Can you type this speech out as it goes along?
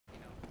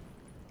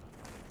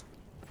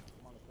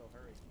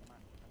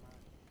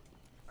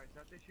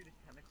Don't they shoot his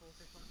tentacles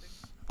or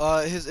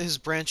something? His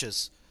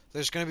branches.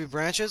 There's gonna be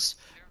branches,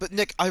 but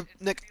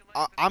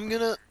I'm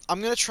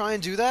gonna try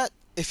and do that.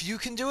 If you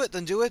can do it,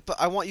 then do it. But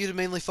I want you to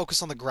mainly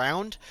focus on the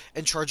ground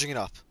and charging it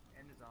up.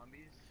 And the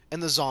zombies?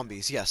 And the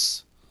zombies,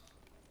 yes.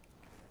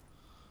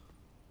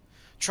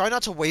 Try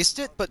not to waste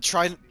it, but What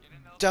try zombies?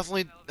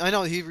 definitely. I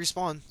know he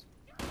respawned.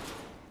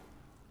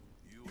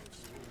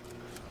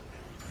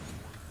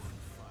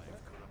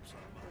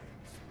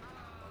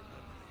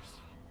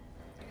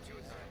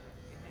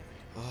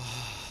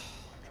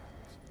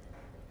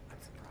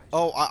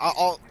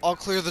 Oh, I'll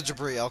clear the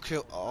debris. I'll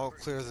clear the debris.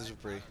 Skulls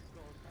for a reason.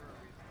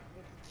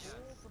 It's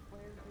cool to play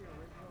as the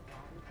original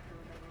zombie crew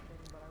and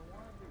everything, but I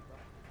want to do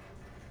better.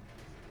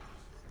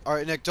 All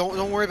right, Nick,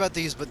 don't worry about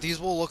these, but these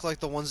will look like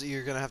the ones that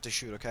you're gonna have to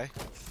shoot. Okay?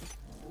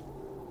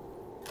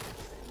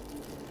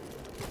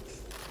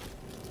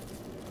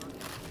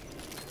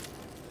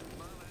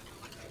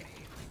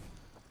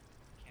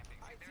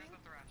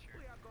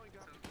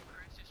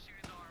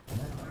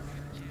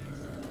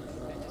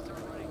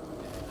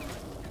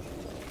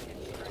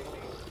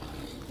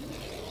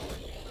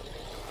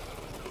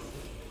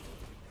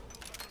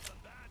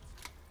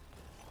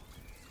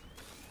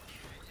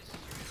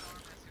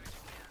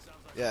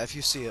 Yeah, if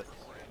you see it.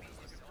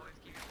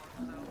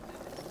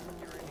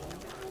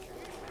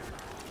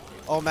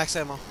 Oh, max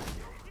ammo.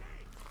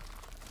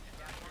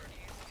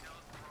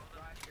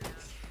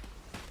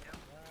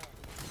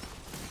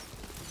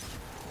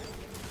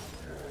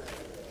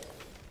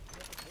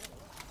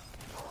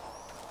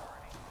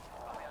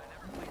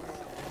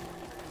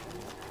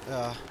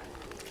 Yeah.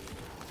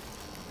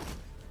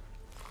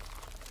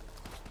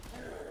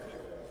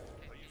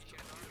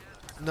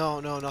 No,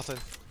 no, nothing.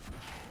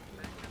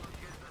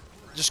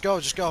 Just go,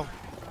 just go.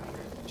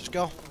 Just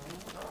go.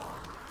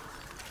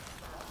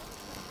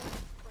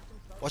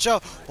 Watch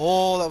out!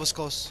 Oh, that was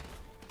close.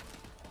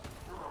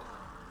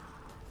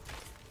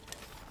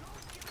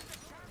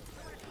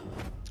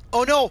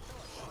 Oh no!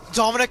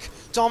 Dominic!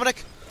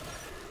 Dominic!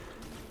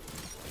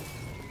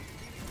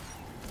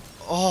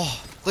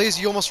 Oh, please,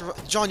 you almost,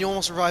 John, you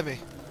almost revived me.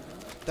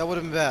 That would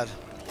have been bad.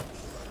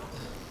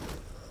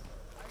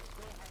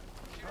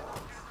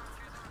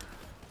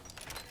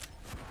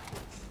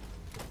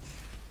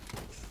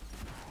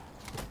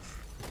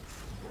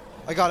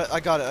 I got it, I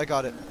got it, I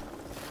got it.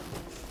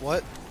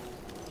 What?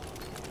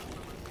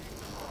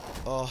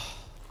 Oh.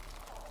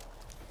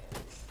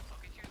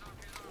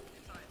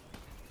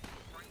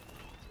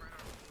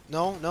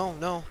 No, no,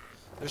 no.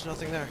 There's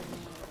nothing there.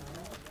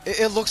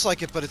 It looks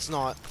like it, but it's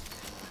not.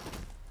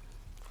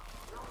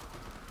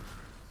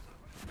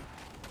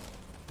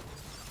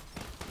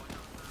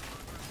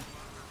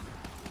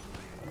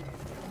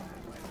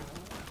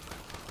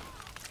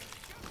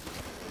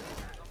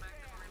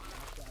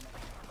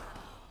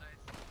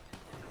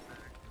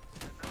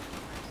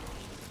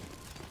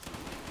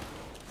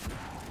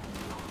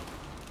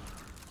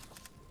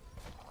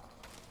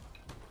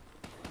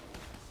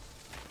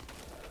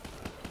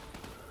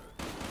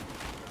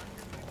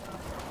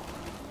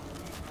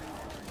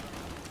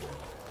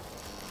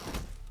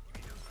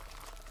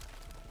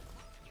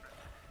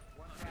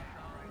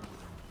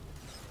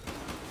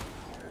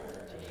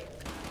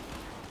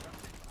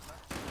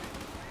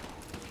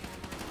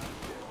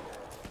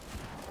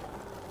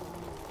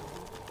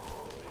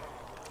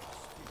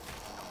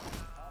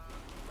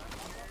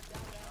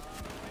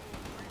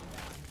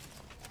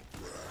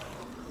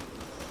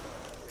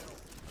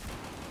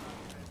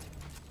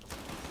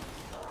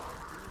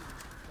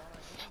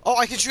 Oh,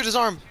 I can shoot his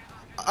arm.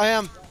 I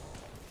am.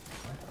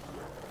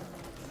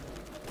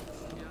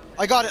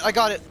 I got it, I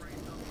got it.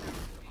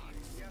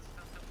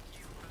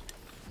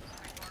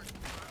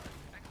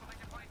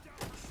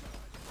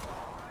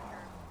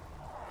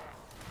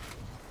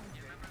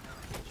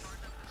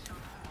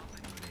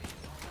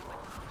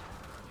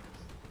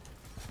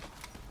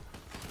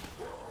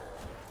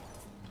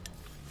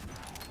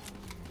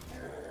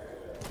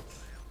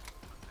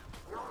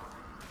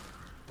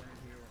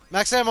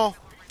 Max ammo.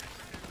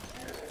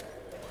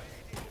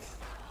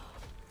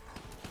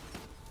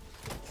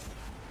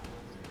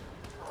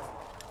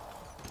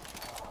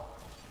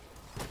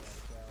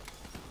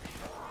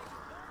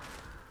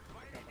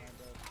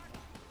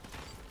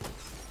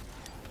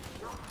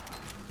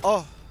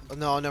 Oh,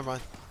 no, never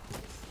mind.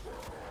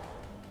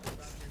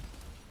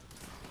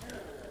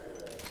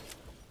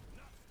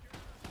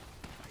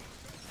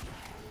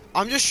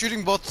 I'm just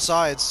shooting both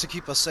sides to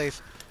keep us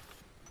safe.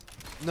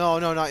 No,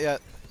 no, not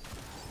yet.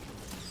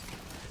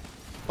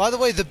 By the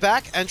way, the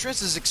back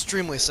entrance is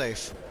extremely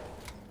safe.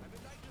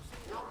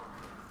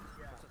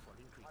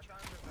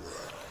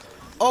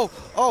 Oh,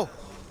 oh!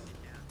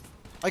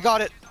 I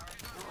got it.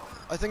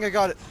 I think I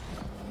got it.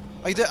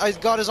 I did. I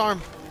got his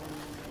arm.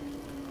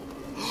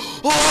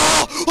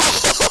 Oh!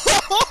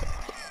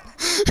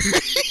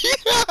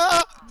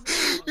 Yeah!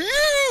 Yeah!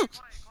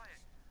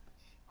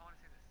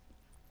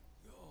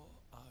 Your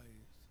eyes,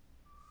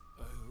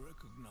 I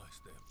recognize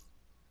them.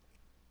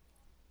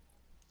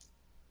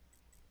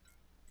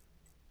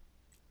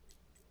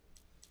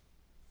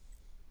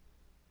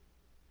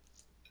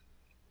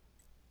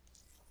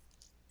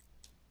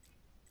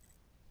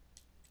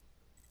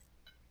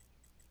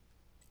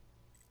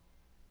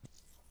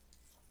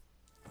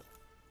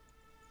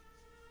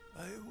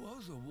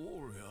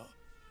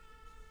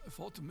 I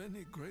fought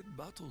many great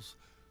battles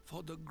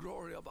for the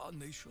glory of our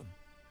nation,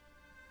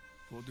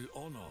 for the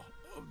honor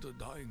of the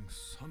dying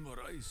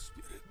samurai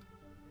spirit.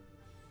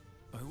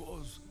 I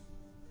was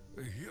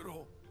a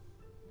hero.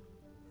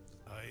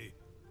 I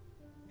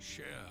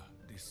share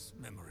this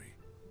memory.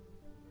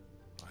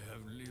 I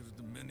have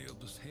lived many of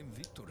the same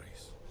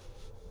victories.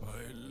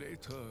 I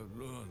later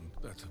learned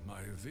that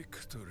my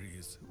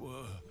victories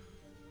were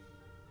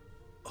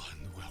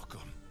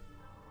unwelcome.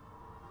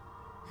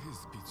 His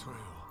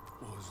betrayal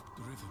was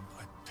driven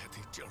by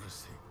petty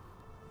jealousy.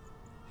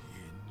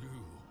 He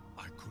knew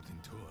I could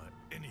endure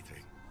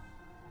anything,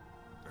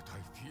 that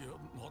I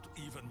feared not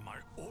even my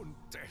own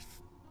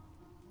death.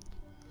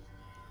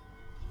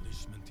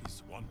 Punishment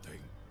is one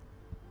thing.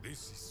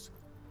 This is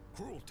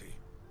cruelty.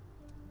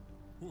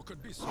 Who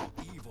could be so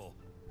evil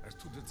as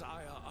to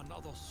desire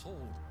another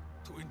soul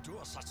to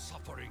endure such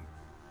suffering?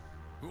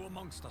 Who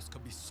amongst us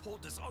could be so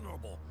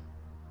dishonorable?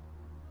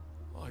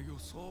 Are you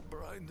so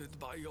blinded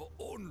by your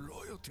own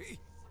loyalty?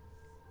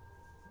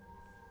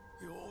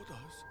 The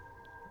orders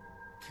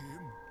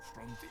came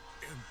from the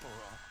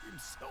Emperor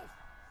himself.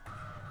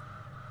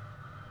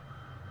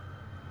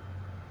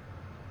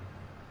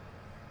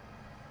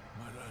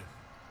 My life,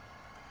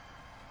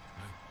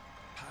 my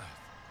path,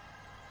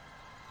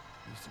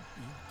 is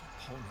built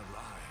upon a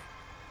lie.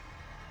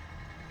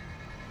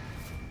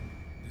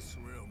 This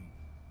realm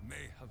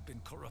may have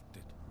been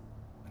corrupted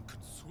and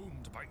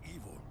consumed by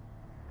evil,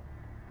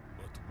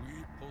 but we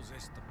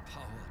possess the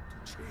power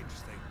to change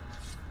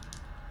things.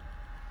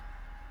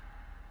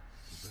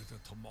 A better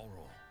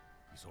tomorrow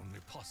is only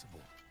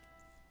possible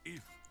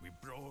if we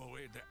blow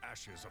away the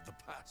ashes of the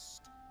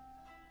past.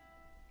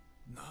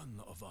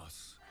 None of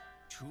us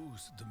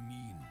choose the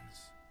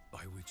means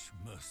by which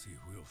mercy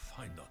will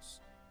find us.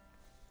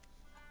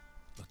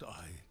 But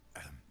I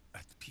am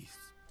at peace.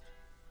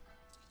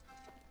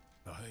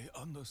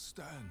 I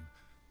understand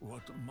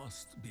what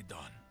must be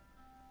done.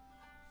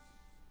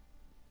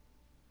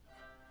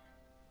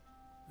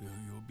 Will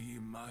you be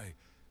my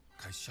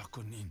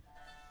kaishakunin?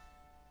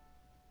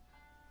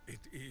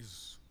 It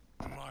is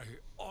my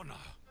honor.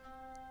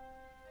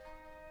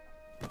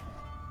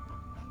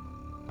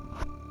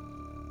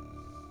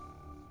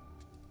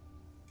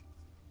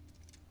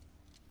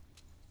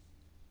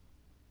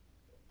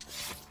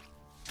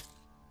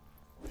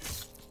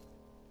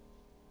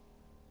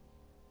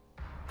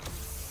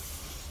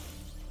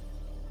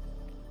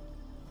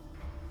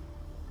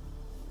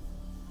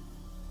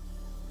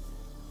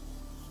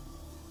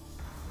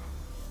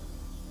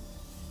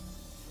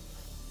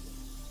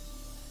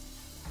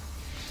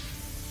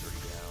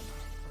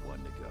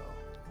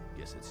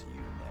 Guess it's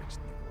you next,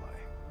 Nikolai.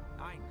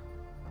 Nein.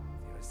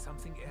 There is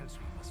something else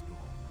we must do.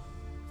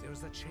 There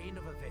is a chain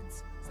of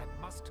events that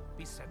must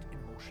be set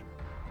in motion.